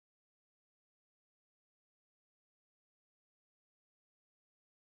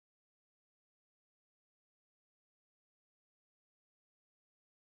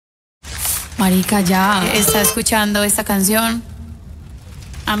Marica, ya está escuchando esta canción.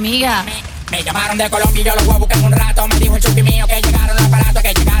 Amiga. Me llamaron de Colombia y yo los voy a buscar en un rato. Me dijo el chuki mío que llegaron los aparatos,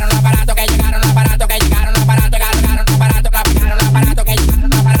 que llegaron los aparatos, que llegaron los aparatos, que llegaron los aparatos, que llegaron los aparatos, que llegaron los aparatos, que llegaron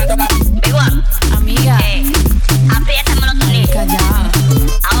los aparatos. Igual. Amiga. Apriétamelo tu niño. Marica, ya.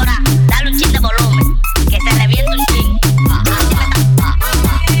 Ahora, dale un chin de volumen, que se revienta un chin.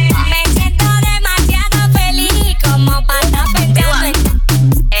 Me siento demasiado feliz como para estar pensando en...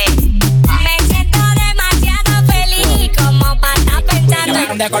 Me siento demasiado feliz como para estar pensando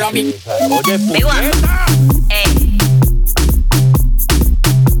en... De Colombia. Oye, Igual.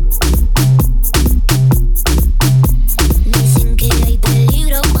 Dicen que hay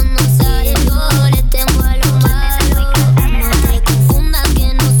peligro cuando salgo, le temo a lo malo. No te confundas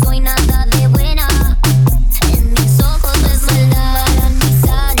que no soy nada de buena. En mis ojos es maldad, mi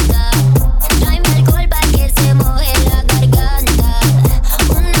santa. Tráeme alcohol pa' que se moje la garganta.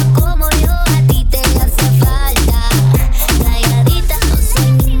 Una como yo a ti te hace falta. Calladita, no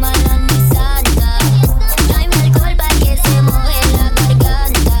soy ni mala ni santa. Tráeme alcohol pa' que se moje la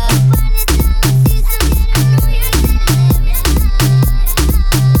garganta.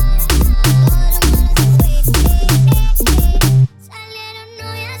 Salieron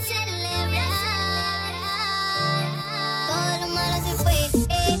hoy a celebrar. Todo lo malo se fue.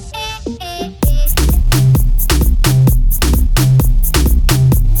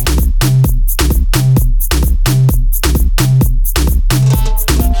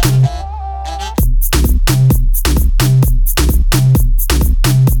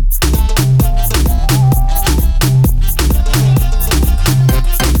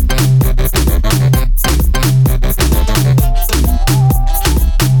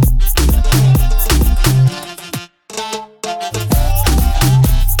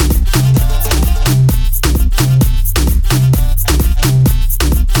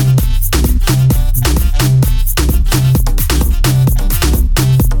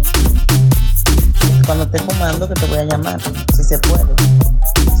 Cuando esté fumando que te voy a llamar. Si se puede.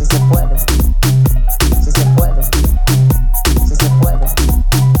 Si se puede. Si se puede. Si se puede.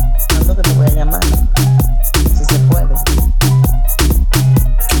 Cuando que te voy a llamar. Si se puede.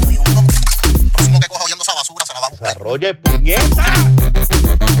 Próximo que coja oyendo esa basura se la va a buscar. Desarrolle, puñeta.